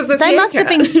transformative was this They must have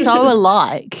been so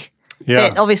alike Yeah.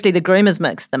 that obviously the groomers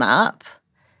mixed them up,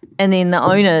 and then the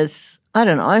owners, I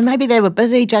don't know, maybe they were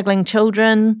busy juggling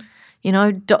children,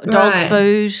 dog Right.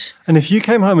 food. And if you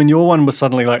came home and your one was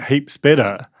suddenly like heaps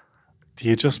better, do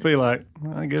you just be like,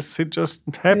 I guess he's just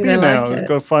happy They now. like He's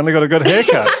it. finally got a good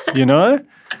haircut, you know?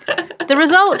 The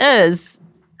result is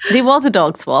there was a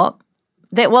dog swap.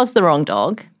 That was the wrong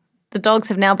dog. The dogs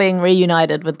have now been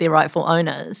reunited with their rightful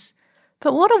owners.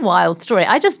 But what a wild story.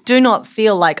 I just do not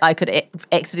feel like I could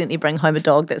accidentally bring home a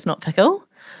dog that's not Pickle.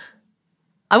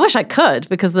 I wish I could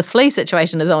because the flea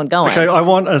situation is ongoing. Okay, I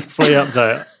want a flea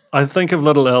update. I think of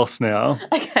little else now.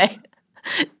 Okay,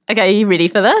 are you ready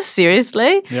for this?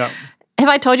 Seriously? Yeah. Have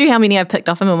I told you how many I picked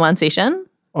off him in one session?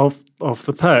 Of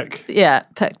the pick. Yeah,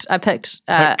 I picked.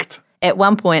 At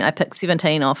one point, I picked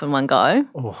 17 off in one go.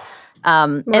 Oh.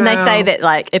 And they say that,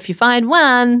 like, if you find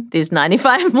one, there's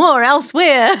 95 more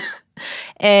elsewhere.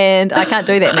 And I can't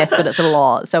do that math, but it's a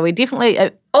lot. So we definitely...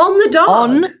 on the dog.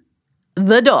 on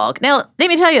the dog. Now, let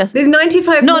me tell you. There's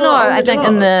 95 No, more no, on the I think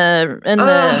dog. in the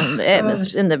Oh,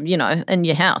 atmosphere, in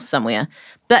your house somewhere.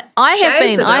 But I have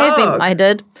Shave the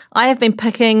dog. I have been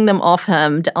picking them off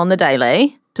him on the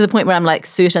daily to the point where I'm like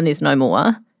certain there's no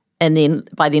more. And then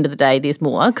by the end of the day, there's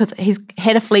more because he's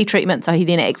had a flea treatment, so he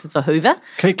then acts as a hoover.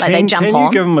 Can they jump you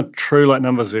on. give him a true like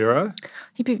number 0?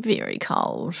 He'd be very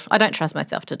cold. I don't trust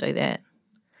myself to do that.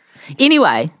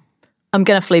 Anyway, I'm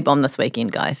going to flea bomb this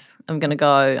weekend, guys. I'm going to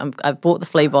go. I've bought the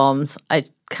flea bombs. I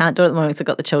can't do it at the moment because I've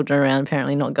got the children around.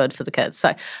 Apparently not good for the kids. So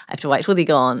I have to wait till they're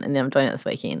gone, and then I'm doing it this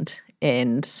weekend.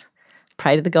 And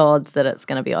pray to the gods that it's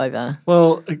going to be over.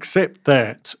 Well, except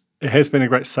that it has been a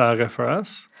great saga for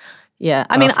us. Yeah.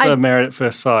 I mean, after Married at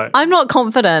First Sight. I'm not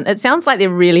confident. It sounds like they're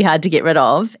really hard to get rid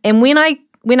of. And when I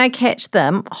catch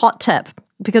them, hot tip,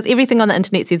 because everything on the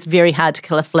internet says very hard to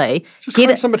kill a flea. Just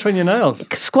crunch them between your nails.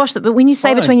 Squash them. But when you say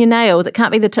Fine. between your nails, it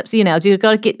can't be the tips of your nails. You've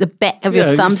got to get the back of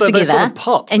your thumbs they together. sort of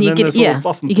pop, and you then get there's all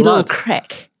often you get a little blood.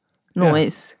 crack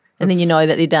noise. And then you know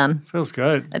that they're done. Feels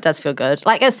good. It does feel good.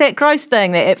 Like it's that gross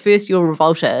thing that at first you're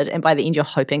revolted and by the end you're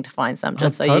hoping to find some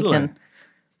just so totally.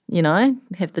 you can,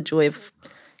 have the joy of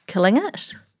killing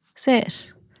it. Is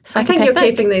that I think you're psychopathic?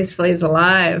 keeping these fleas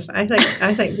alive. I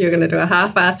think you're going to do a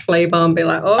half-ass flea bomb, be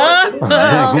like, oh,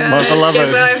 My beloveds.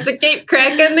 guess I have to keep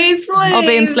cracking these fleas. I'll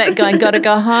be in Slack going, gotta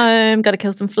go home, gotta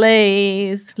kill some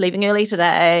fleas, leaving early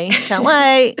today, can't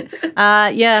wait.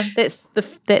 That's the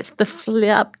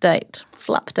flupdate.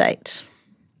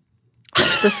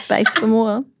 Watch this space for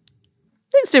more.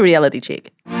 Let's do reality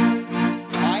check.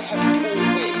 I have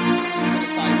 4 weeks to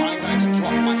decide I'm going to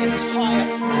drop my entire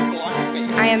full-blown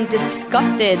fee. I am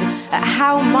disgusted at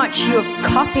how much you have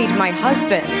copied my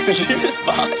husband.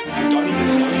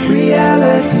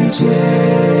 Reality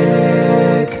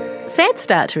check. Sad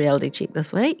start to reality check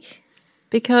this week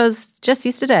because just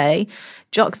yesterday,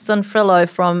 Joxon Frillo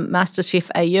from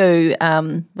MasterChef AU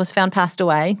was found passed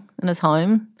away in his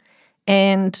home,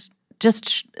 and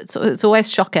just it's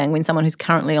always shocking when someone who's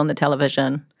currently on the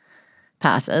television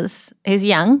passes. He's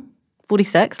young,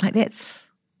 46, like that's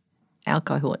our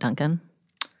cohort, Duncan.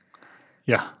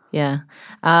 Yeah. Yeah.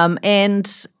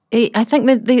 And I think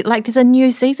that there's a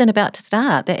new season about to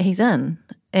start that he's in.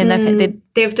 And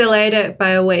They've delayed it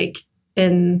by a week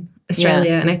in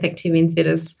Australia, and I think TVNZ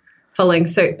is following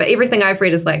suit. But everything I've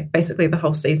read is like basically the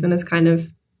whole season is kind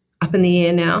of up in the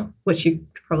air now, which you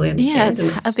could probably understand.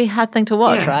 Yeah, it'd be a hard thing to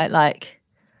watch, right? Like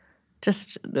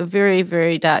just a very,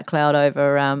 very dark cloud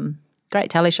over great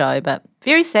telly show, but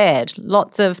very sad.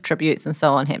 Lots of tributes and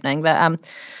so on happening. But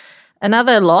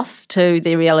another loss to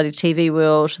the reality TV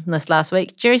world in this last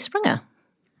week, Jerry Springer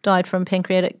died from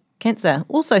pancreatic cancer.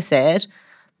 Also sad.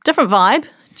 Different vibe,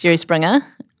 Jerry Springer.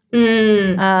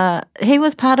 He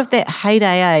was part of that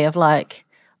heyday of like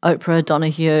Oprah,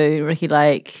 Donahue, Ricky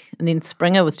Lake, and then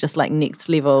Springer was just like next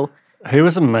level. He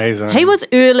was amazing. He was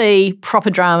early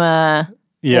proper drama,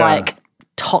 Yeah. like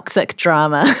toxic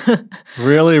drama.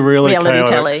 Really, really Reality chaotic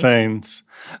telly. scenes.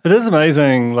 It is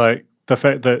amazing, like, the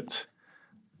fact that,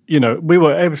 we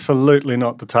were absolutely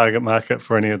not the target market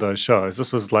for any of those shows.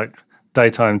 This was like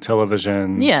daytime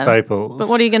television staples. But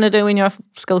what are you going to do when you're off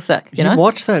school sick, you know?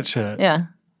 Watch that shit. Yeah.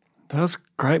 That was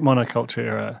great monoculture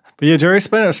era. But yeah, Jerry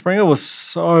Springer was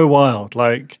so wild.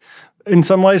 Like, in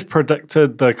some ways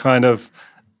predicted the kind of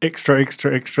extra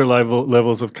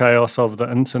levels of chaos of the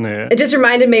internet. It just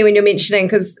reminded me when you're mentioning,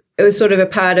 because it was sort of a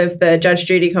part of the Judge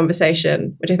Judy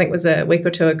conversation, which I think was a week or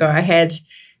two ago. I had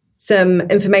some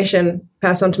information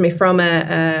passed on to me from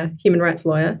a human rights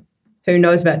lawyer who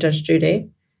knows about Judge Judy,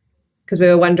 because we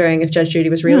were wondering if Judge Judy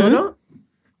was real or not.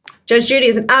 Judge Judy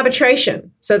is an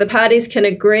arbitration, so the parties can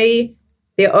agree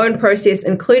their own process,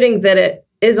 including that it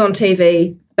is on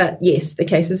TV, but yes, the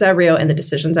cases are real and the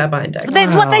decisions are binding. But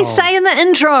that's what they say in the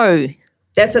intro.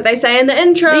 That's what they say in the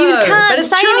intro. You can't but it's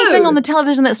say true. anything on the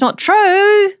television that's not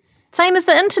true. Same as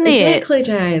the internet. Exactly,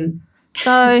 Jane.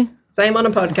 So... Same on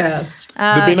a podcast.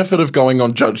 The benefit of going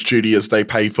on Judge Judy is they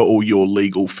pay for all your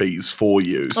legal fees for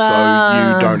you. So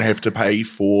you don't have to pay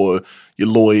for your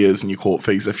lawyers and your court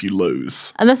fees if you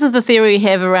lose. And this is the theory we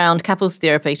have around couples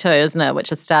therapy too, isn't it?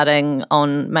 Which is starting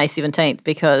on May 17th,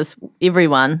 because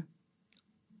everyone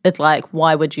is like,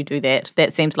 why would you do that?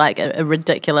 That seems like a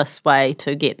ridiculous way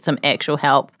to get some actual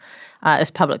help, is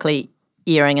publicly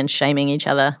airing and shaming each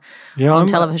other on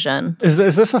television. Is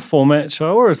this a format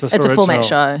show or is this It's original? a format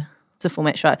show. It's a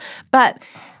format show. But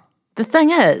the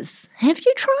thing is, have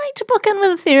you tried to book in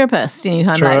with a therapist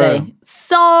anytime lately?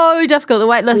 So difficult. The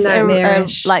wait lists are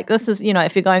like, this is,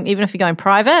 if you're going, even if you're going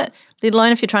private, let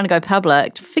alone if you're trying to go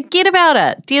public, forget about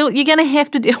it. You're going to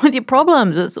have to deal with your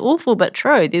problems. It's awful but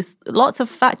true. There's lots of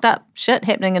fucked up shit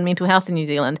happening in mental health in New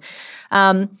Zealand.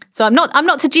 So I'm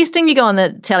not suggesting you go on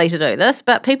the telly to do this,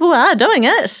 but people are doing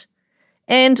it.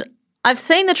 And I've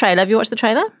seen the trailer. Have you watched the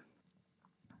trailer?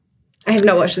 I have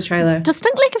not watched the trailer.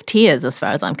 Distinct lack of tears, as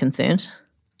far as I'm concerned.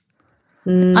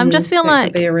 I'm just feeling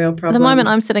like could be a real problem. at the moment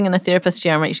I'm sitting in a therapist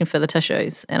chair, I'm reaching for the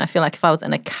tissues, and I feel like if I was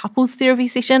in a couples therapy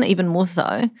session, even more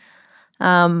so.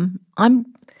 I'll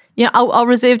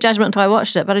reserve judgment until I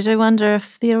watched it, but I do wonder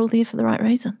if they're all there for the right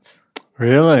reasons.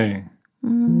 Really?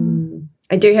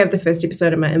 I do have the first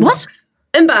episode in my inbox. What?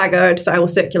 Embargoed, so I will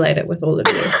circulate it with all of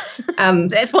you.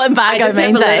 That's what embargo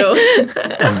means,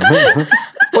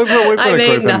 We've got a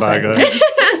group embargo.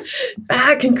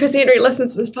 And Chris Henry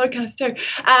listens to this podcast too.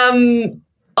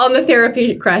 On the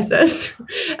therapy crisis,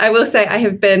 I will say I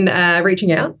have been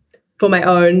reaching out for my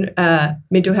own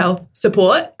mental health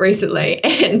support recently,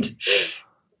 and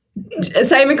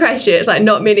same in Christchurch, like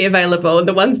not many available, and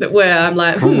the ones that were, I'm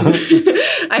like,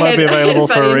 I Might be available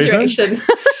had a funny for a reason. interaction.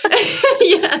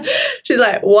 Yeah, she's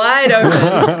like wide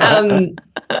open,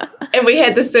 and we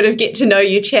had this sort of get to know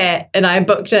you chat, and I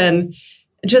booked in.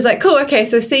 And she was like, cool, okay,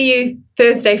 so see you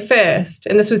Thursday 1st.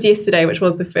 And this was yesterday, which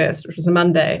was the 1st, which was a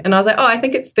Monday. And I was like, oh, I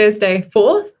think it's Thursday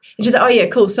 4th. And she's like, oh, yeah,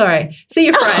 cool, sorry. See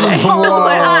you Friday. I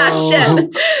was like,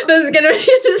 shit, this is going to be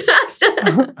a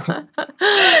disaster.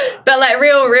 But like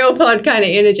real pod kind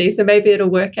of energy, so maybe it'll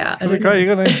work out. You're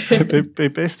going to be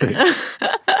besties.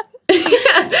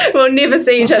 We'll never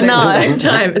see each other at the same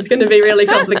time. It's going to be really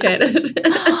complicated.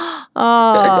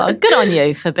 Oh, good on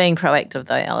you for being proactive,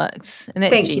 though, Alex. And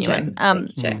that's genuine.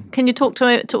 Can you talk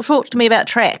to me about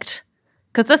Tracked?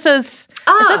 Because this is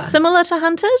this similar to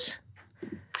Hunted?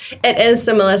 It is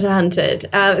similar to Hunted.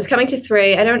 It's coming to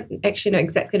 3. I don't actually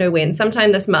know when.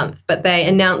 Sometime this month. But they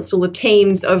announced all the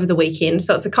teams over the weekend.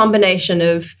 So it's a combination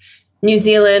of New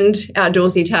Zealand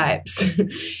outdoorsy types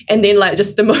and then like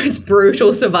just the most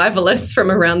brutal survivalists from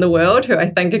around the world who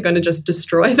I think are going to just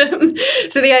destroy them.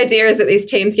 So the idea is that these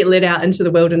teams get led out into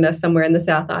the wilderness somewhere in the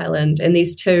South Island, and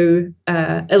these 2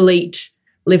 elite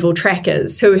level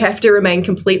trackers who have to remain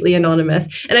completely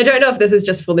anonymous. And I don't know if this is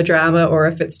just for the drama or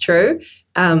if it's true,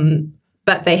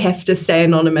 but they have to stay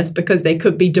anonymous because they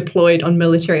could be deployed on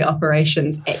military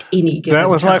operations at any given time. That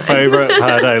was my favourite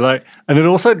part, and it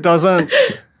also doesn't...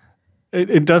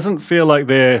 It doesn't feel like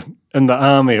they're in the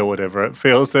army or whatever. It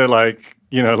feels they're like,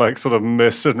 like sort of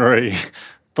mercenary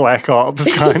black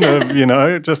ops kind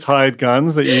of, just hired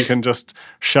guns that you can just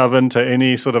shove into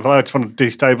any sort of, I just want to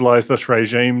destabilize this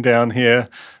regime down here,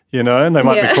 and they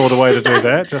might be called away to do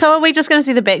that. So are we just going to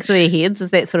see the backs of their heads?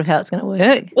 Is that sort of how it's going to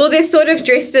work? Well, they're sort of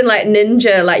dressed in like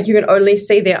ninja, like you can only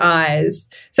see their eyes.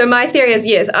 So my theory is,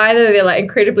 yes, either they're like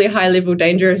incredibly high-level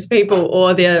dangerous people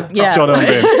or they're... John and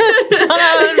Ben.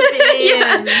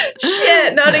 Yeah.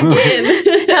 Shit, not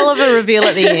again. Hell of a reveal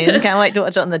at the end. Can't wait to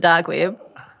watch it on the dark web.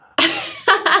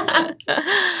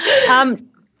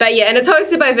 But yeah, and it's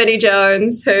hosted by Vinnie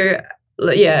Jones, who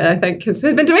I think he's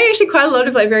been doing actually quite a lot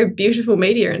of like very beautiful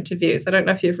media interviews. I don't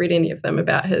know if you've read any of them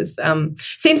about his,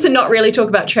 seems to not really talk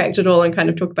about Tract at all and kind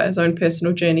of talk about his own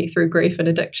personal journey through grief and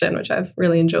addiction, which I've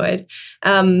really enjoyed.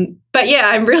 But yeah,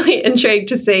 I'm really intrigued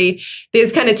to see,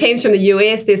 there's kind of teams from the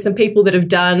US, there's some people that have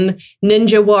done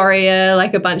Ninja Warrior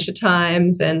like a bunch of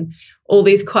times and all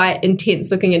these quite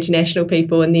intense looking international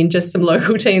people, and then just some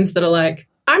local teams that are like,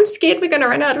 I'm scared we're going to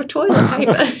run out of toilet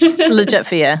paper. Legit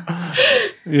fear.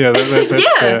 Yeah,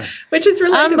 that's fair. Which is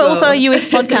relatable. But also a US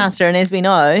podcaster, and as we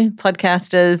know,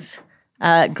 podcasters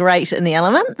are great in the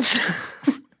elements.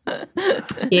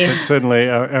 Yes. It's certainly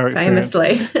our experience.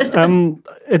 Famously.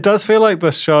 It does feel like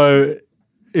this show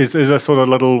is a sort of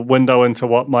little window into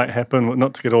what might happen,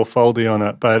 not to get all foldy on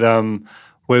it, but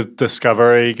with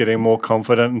Discovery getting more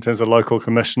confident in terms of local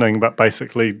commissioning, but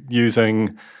basically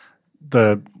using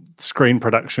the screen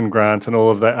production grant and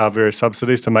all of that, our various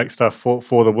subsidies to make stuff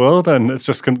for the world. And it's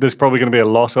just, there's probably going to be a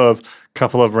lot of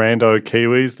couple of rando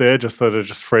Kiwis there just that are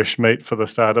just fresh meat for the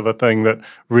start of a thing that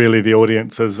really the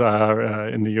audiences are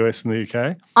in the US and the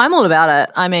UK. I'm all about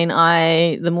it. I mean,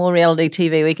 the more reality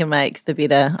TV we can make, the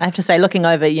better. I have to say, looking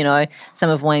over, some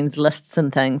of Wayne's lists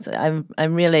and things,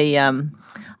 I'm really,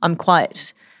 I'm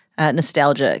quite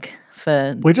nostalgic.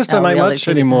 We just don't make much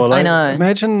anymore. Like, I know.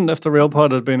 Imagine if the Real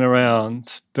Pod had been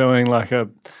around doing like a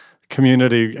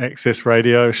community access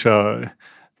radio show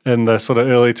in the sort of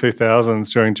early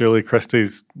 2000s during Julie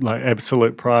Christie's like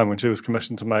absolute prime when she was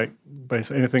commissioned to make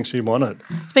basically anything she wanted.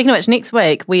 Speaking of which, next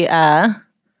week we are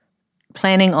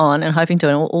planning on and hoping to,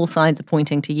 and all signs are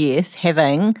pointing to yes,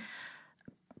 having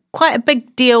quite a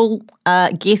big deal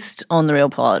guest on the Real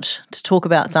Pod to talk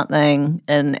about something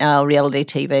in our reality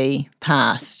TV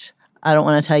past. I don't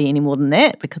want to tell you any more than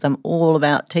that because I'm all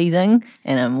about teasing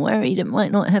and I'm worried it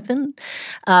might not happen.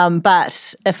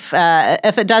 But if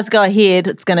it does go ahead,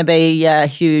 it's going to be a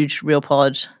huge Real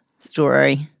Pod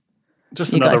story.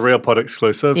 Just another Real Pod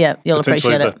exclusive. Yeah, you'll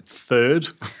appreciate it. Potentially the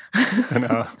third in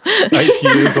our 8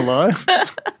 years alive.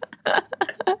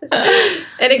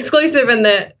 An exclusive in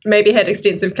that maybe had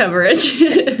extensive coverage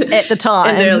at the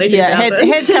time. In the early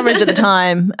 2000s. Had coverage at the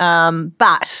time,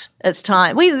 but it's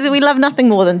time. We love nothing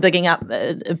more than digging up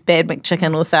a bad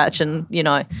McChicken or such, and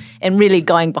and really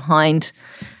going behind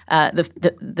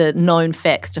the known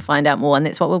facts to find out more, and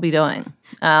that's what we'll be doing.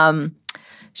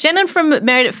 Shannon from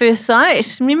Married at First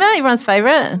Sight, remember everyone's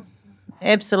favourite.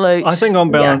 Absolute. I think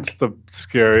on balance, the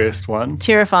scariest one.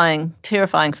 Terrifying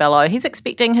fellow. He's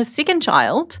expecting his second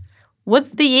child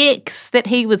with the ex that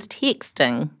he was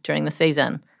texting during the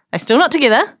season. They're still not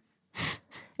together.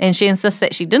 And she insists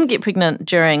that she didn't get pregnant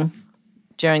during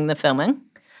the filming.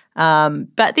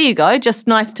 But there you go. Just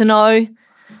nice to know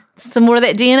some more of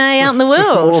that DNA out in the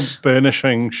world. Just more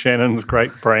burnishing Shannon's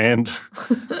great brand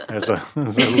as a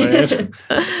lad.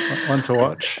 One to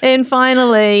watch. And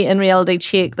finally, in reality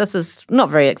check, this is not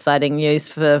very exciting news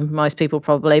for most people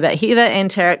probably, but Heather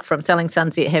and Tarek from Selling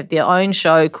Sunset have their own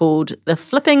show called The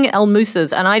Flipping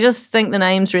Almousas, and I just think the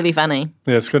name's really funny.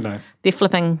 Yeah, it's a good name. They're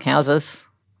flipping houses.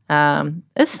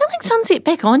 Is Selling Sunset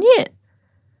back on yet?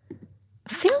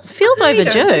 Feels overdue.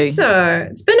 Don't think so.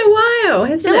 It's been a while,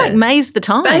 hasn't it? I feel like May's the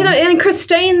time. But, and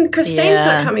Christine's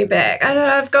not coming back. I know,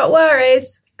 I've got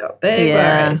worries. Got big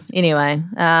worries. Anyway,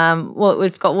 well,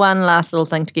 we've got one last little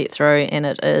thing to get through, and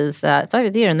it is it's over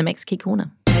there in the Max Key corner.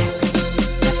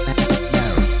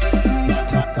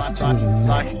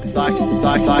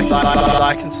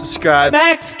 Like and subscribe.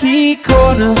 Max Key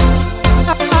corner.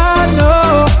 I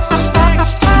know.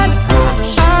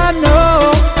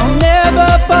 I'll never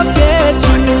forget you.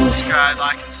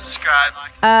 Like and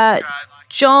subscribe.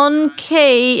 John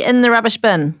Key in the rubbish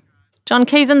bin. John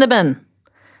Key's in the bin.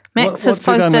 Max has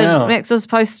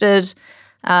posted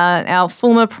our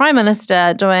former Prime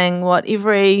Minister doing what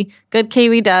every good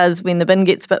Kiwi does when the bin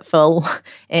gets a bit full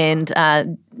and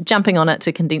jumping on it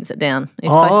to condense it down.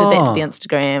 He's posted that to the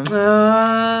Instagram.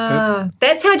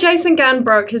 That's how Jason Gunn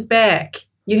broke his back.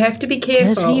 You have to be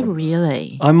careful. Did he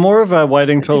really? I'm more of a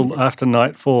waiting till after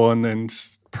nightfall and then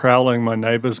prowling my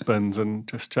neighbours' bins and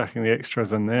just chucking the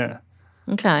extras in there.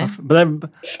 Okay. Is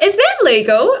that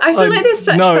legal? I feel like there's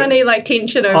such funny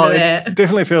tension over that. It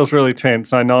definitely feels really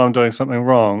tense. I know I'm doing something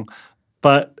wrong.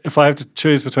 But if I have to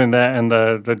choose between that and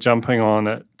the jumping on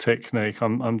it technique,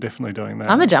 I'm definitely doing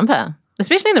that. I'm a jumper,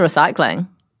 especially in the recycling.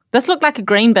 This looked like a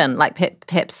green bin, like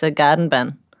perhaps a garden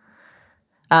bin.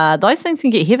 Those things can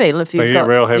get heavy if you've got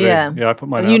real heavy. Yeah, I put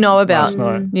mine out last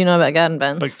night. You know about garden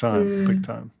bins. Big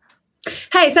time.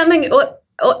 Hey, something else.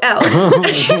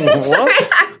 What?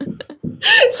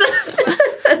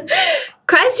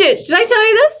 Christchurch, did I tell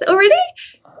you this already?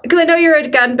 Because I know you're a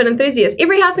garden bin enthusiast.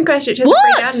 Every house in Christchurch has a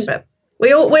free garden bin.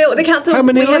 The council, How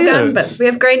many we have garden litres? bins. We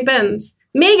have green bins.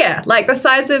 Mega, like the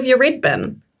size of your red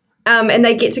bin. And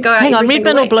they get to go out Hang on, every red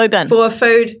single bin or week blue bin? for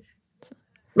food.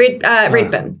 Red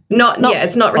bin.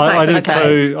 It's not I did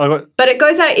recycled. too. I got, But it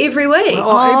goes out every week.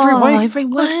 Every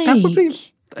week. That would be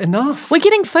enough. We're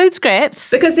getting food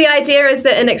scraps. Because the idea is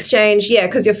that in exchange,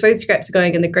 because your food scraps are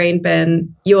going in the green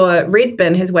bin, your red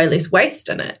bin has way less waste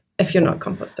in it if you're not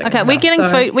composting. Okay, and we're stuff. getting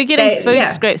So food. We're getting food yeah.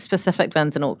 scrap specific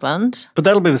bins in Auckland. But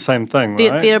that'll be the same thing,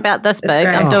 right? They're about this big.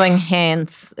 great. I'm doing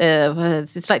hands.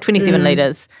 It's like 27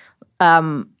 litres.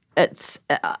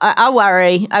 I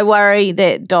worry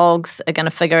that dogs are going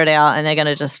to figure it out and they're going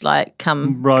to just like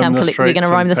come Roam the collect. They're going to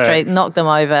streets roam in the street, packs. knock them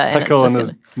over, Pickle and and his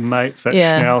it's just mates, that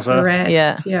Yeah. schnauzer,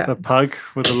 Rats, Yeah. the pug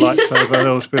with the lightsaber.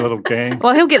 That'll just be a little gang.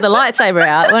 well, he'll get the lightsaber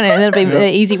out, won't it? That'll be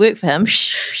easy work for him.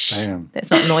 Damn.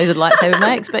 That's not the noise a lightsaber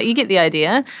makes, but you get the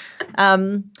idea.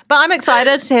 But I'm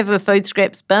excited to have a food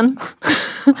scraps bin.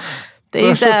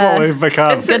 This is what we've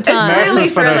become. It's Good times. really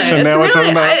Massive finish, thrilling. and now we're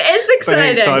talking about it's being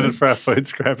exciting. excited for our food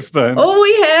scraps bin. All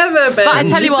we have are bins. But I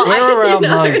tell you what, Where are our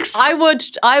mugs? I would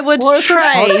What is this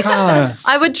trade. podcast?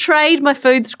 I would trade my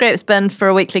food scraps bin for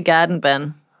a weekly garden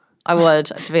bin. I would,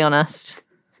 to be honest,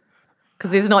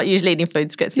 because there's not usually any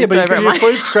food scraps. Yeah, left but over because at your my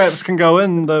food scraps can go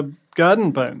in the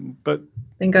garden bin. But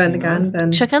Then go in the garden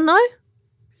bin. chicken. No,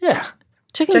 yeah,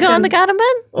 chicken go in Chicken. the garden bin.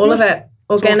 All of it.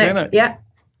 Organic. organic. Yeah.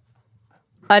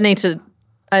 I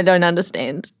don't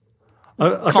understand.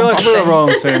 I feel like if we were Composting.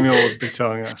 wrong, Samuel would be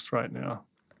telling us right now.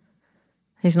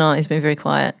 He's not. He's been very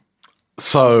quiet.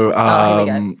 So, here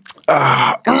we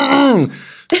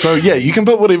so yeah, you can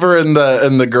put whatever in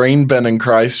the green bin in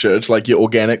Christchurch, like your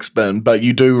organics bin, but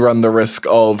you do run the risk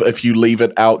of if you leave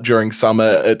it out during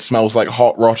summer, it smells like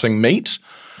hot rotting meat.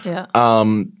 Yeah.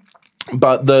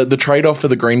 But the trade-off for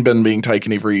the green bin being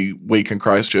taken every week in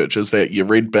Christchurch is that your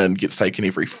red bin gets taken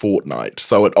every fortnight.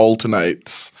 So it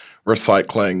alternates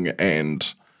recycling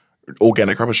and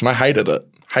organic rubbish. And I hated it.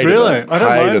 Really? I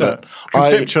don't mind it.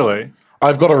 Conceptually.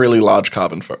 I've got a really large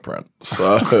carbon footprint.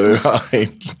 So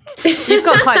You've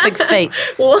got quite big feet.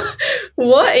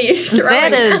 What are you throwing?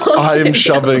 That is- out? I am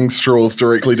shoving straws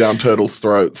directly down turtles'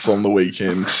 throats on the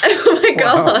weekend. Oh my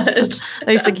god.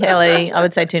 Lisa Kelly, I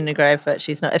would say turned a grave, but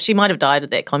she's not. If she might have died at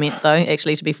that comment, though.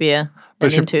 Actually, to be fair, and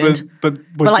then turned. But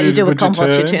Well, like you do with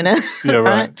compost, you turn turn it. Yeah,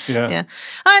 right. Yeah. Yeah.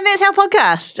 Oh, and that's our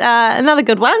podcast. Another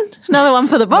good one. Another one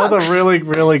for the box. Another really,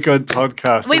 really good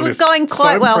podcast. We that were we're going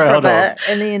quite so well for a proud of. bit,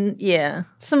 and then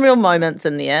some real moments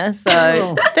in there.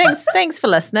 So thanks for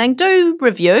listening. Do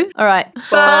review. All right.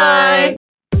 Bye.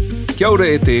 Kia ora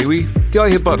e te iwi, Te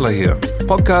Aihe Butler here,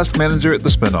 podcast manager at The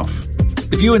Spinoff.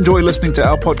 If you enjoy listening to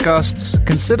our podcasts,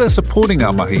 consider supporting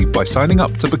our mahi by signing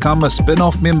up to become a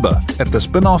Spinoff member at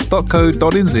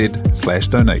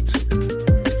thespinoff.co.nz/donate.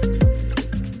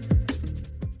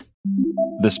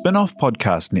 The Spinoff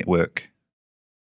Podcast Network.